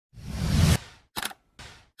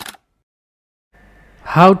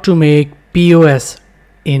how to make POS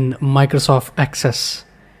in Microsoft Access.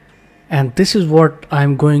 And this is what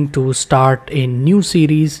I'm going to start a new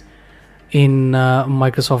series in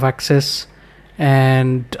Microsoft Access,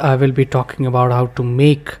 and I will be talking about how to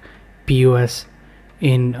make POS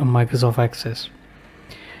in Microsoft Access.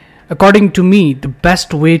 According to me, the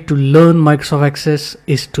best way to learn Microsoft Access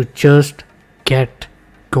is to just get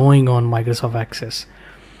going on Microsoft Access.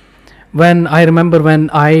 I remember when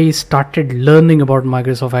I started learning about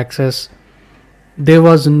Microsoft Access, there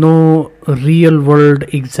was no real world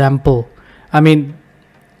example.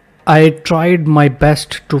 I tried my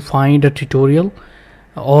best to find a tutorial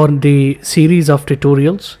or the series of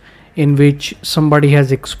tutorials in which somebody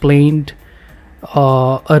has explained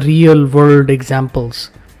a real world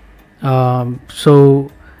examples.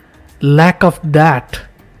 So lack of that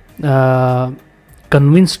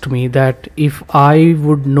convinced me that if I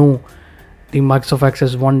would know the Microsoft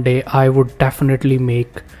Access one day, I would definitely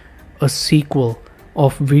make a sequel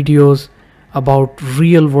of videos about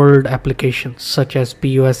real world applications such as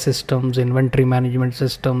POS systems, inventory management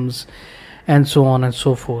systems, and so on and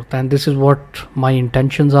so forth. And this is what my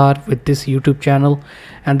intentions are with this YouTube channel,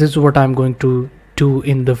 and this is what I'm going to do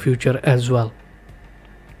in the future as well.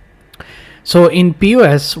 So in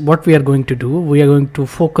POS, what we are going to do, we are going to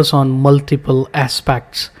focus on multiple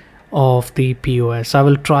aspects of the POS. I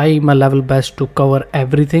will try my level best to cover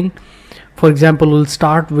everything. For example, we'll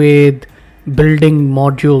start with building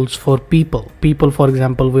modules for people. For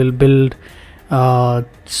example, will build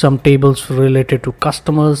some tables related to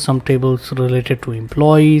customers, some tables related to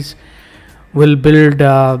employees. We'll build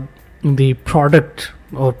the product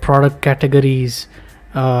or product categories,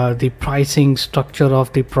 the pricing structure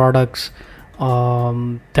of the products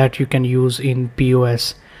that you can use in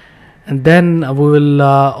POS. And then we will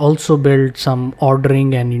also build some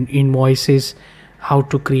ordering and invoices, how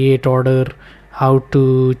to create order, how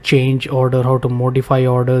to change order, how to modify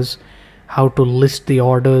orders, how to list the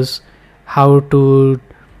orders, how to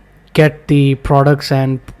get the products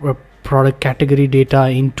and product category data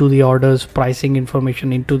into the orders, pricing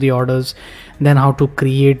information into the orders, then how to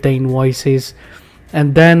create the invoices.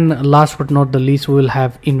 And then last but not the least, we will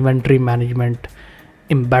have inventory management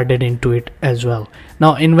embedded into it as well.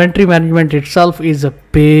 Now inventory management itself is a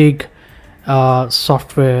big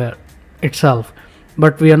software itself,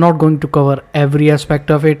 but we are not going to cover every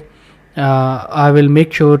aspect of it. I will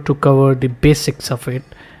make sure to cover the basics of it,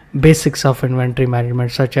 basics of inventory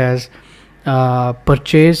management, such as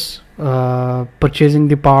purchasing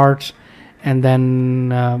the parts, and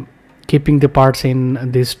then keeping the parts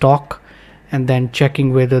in the stock, and then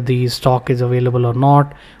checking whether the stock is available or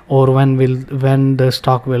not, or when the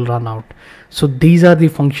stock will run out. So these are the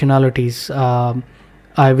functionalities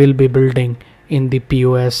I will be building in the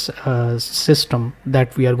POS system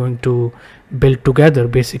that we are going to build together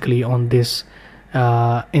basically on this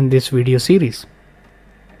in this video series.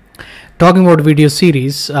 Talking about video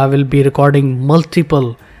series, I will be recording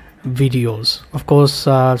multiple videos. Of course,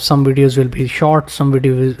 some videos will be short, some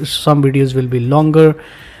videos will be longer,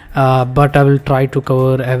 but I will try to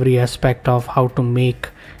cover every aspect of how to make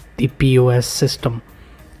the POS system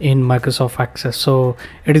in Microsoft Access. So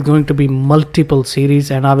it is going to be multiple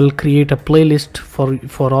series, and I will create a playlist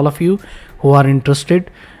for all of you who are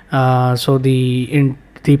interested. So the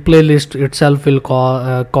playlist itself will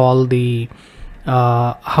call the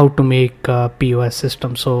how to make POS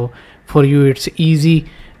system. So for you it's easy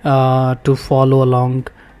to follow along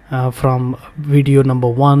from video number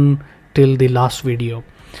 1 till the last video.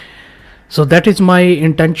 So that is my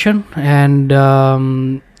intention, and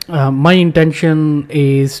my intention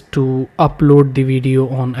is to upload the video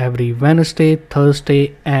on every Wednesday,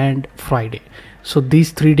 Thursday and Friday. So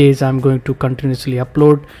these 3 days I'm going to continuously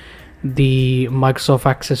upload the Microsoft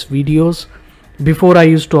Access videos. Before I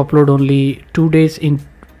used to upload only 2 days, in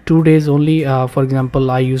 2 days only. For example,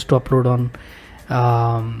 I used to upload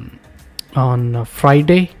on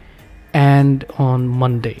Friday and on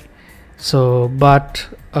Monday. So but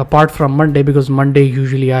apart from Monday, because Monday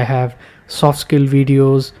usually I have soft skill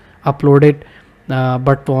videos uploaded,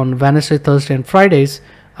 but on Wednesday, Thursday and Fridays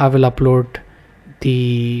I will upload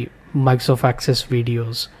the Microsoft Access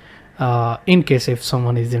videos, in case if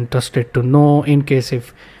someone is interested to know, in case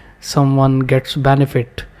if someone gets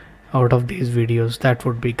benefit out of these videos, that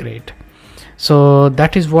would be great. So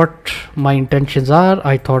that is what my intentions are.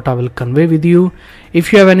 I thought I will convey with you.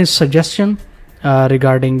 If you have any suggestion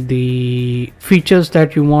regarding the features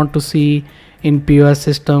that you want to see in POS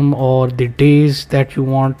system, or the days that you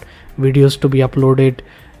want videos to be uploaded,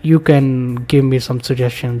 you can give me some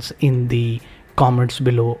suggestions in the comments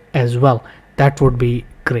below as well. That would be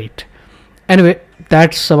great. Anyway,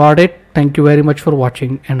 that's about it. Thank you very much for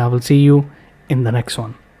watching, and I will see you in the next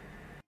one.